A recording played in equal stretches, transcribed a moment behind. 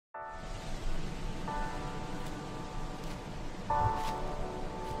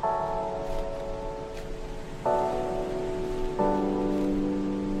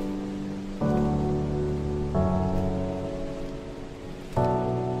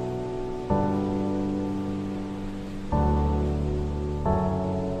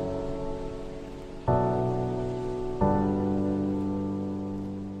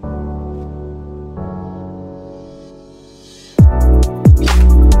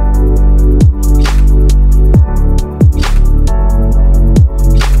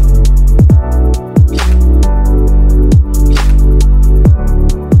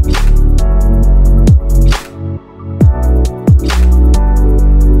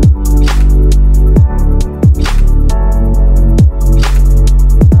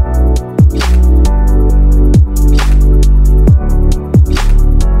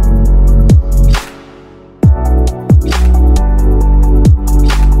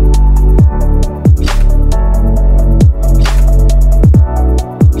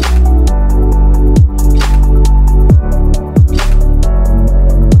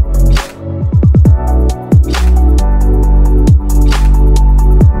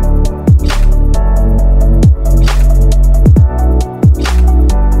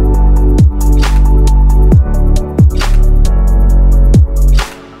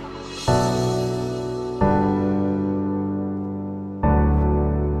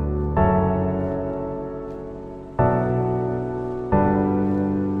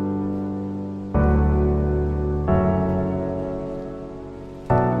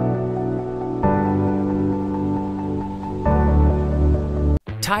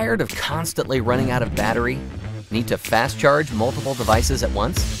Tired of constantly running out of battery? Need to fast charge multiple devices at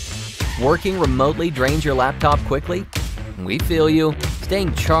once? Working remotely drains your laptop quickly? We feel you.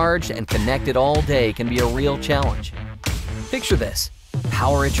 Staying charged and connected all day can be a real challenge. Picture this: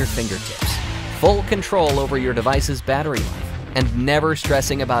 power at your fingertips, full control over your device's battery life, and never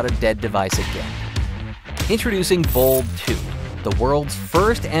stressing about a dead device again. Introducing Bold 2, the world's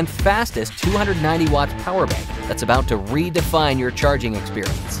first and fastest 290-watt power bank that's about to redefine your charging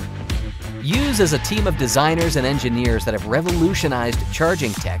experience. Use as a team of designers and engineers that have revolutionized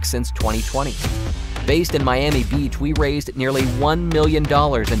charging tech since 2020. Based in Miami Beach, we raised nearly $1 million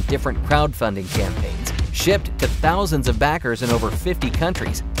in different crowdfunding campaigns, shipped to thousands of backers in over 50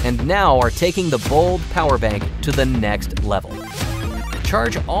 countries, and now are taking the Bold power bank to the next level.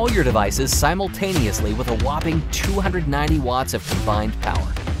 Charge all your devices simultaneously with a whopping 290 watts of combined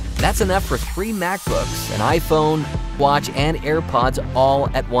power. That's enough for 3 MacBooks, an iPhone, watch, and AirPods all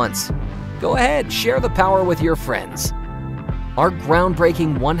at once. Go ahead, share the power with your friends. Our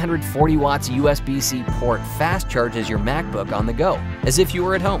groundbreaking 140 watts USB-C port fast charges your MacBook on the go, as if you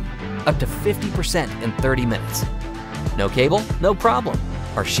were at home, up to 50% in 30 minutes. No cable? No problem.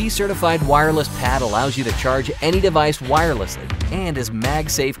 Our Qi-certified wireless pad allows you to charge any device wirelessly and is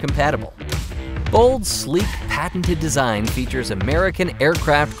MagSafe compatible. Bold's sleek, patented design features American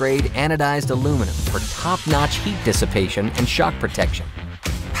aircraft-grade anodized aluminum for top-notch heat dissipation and shock protection.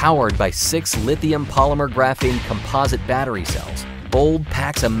 Powered by 6 lithium polymer graphene composite battery cells, Bold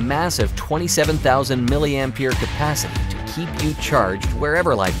packs a massive 27,000 milliampere capacity to keep you charged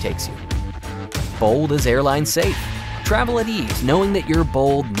wherever life takes you. Bold is airline safe. Travel at ease knowing that your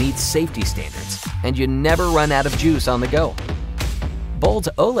Bold meets safety standards and you never run out of juice on the go. Bold's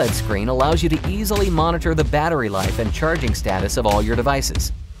OLED screen allows you to easily monitor the battery life and charging status of all your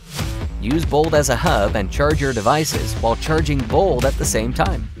devices. Use Bold as a hub and charge your devices while charging Bold at the same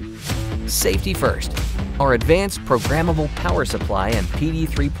time. Safety first. Our advanced programmable power supply and PD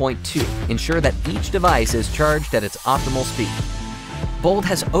 3.2 ensure that each device is charged at its optimal speed. Bold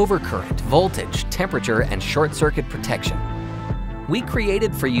has overcurrent, voltage, temperature, and short-circuit protection. We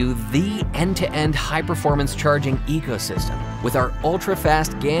created for you the end-to-end high-performance charging ecosystem with our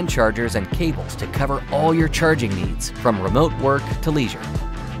ultra-fast GaN chargers and cables to cover all your charging needs, from remote work to leisure.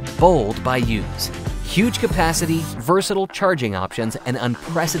 Bold by Use. Huge capacity, versatile charging options, and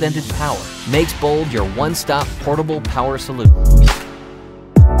unprecedented power makes Bold your one-stop portable power solution.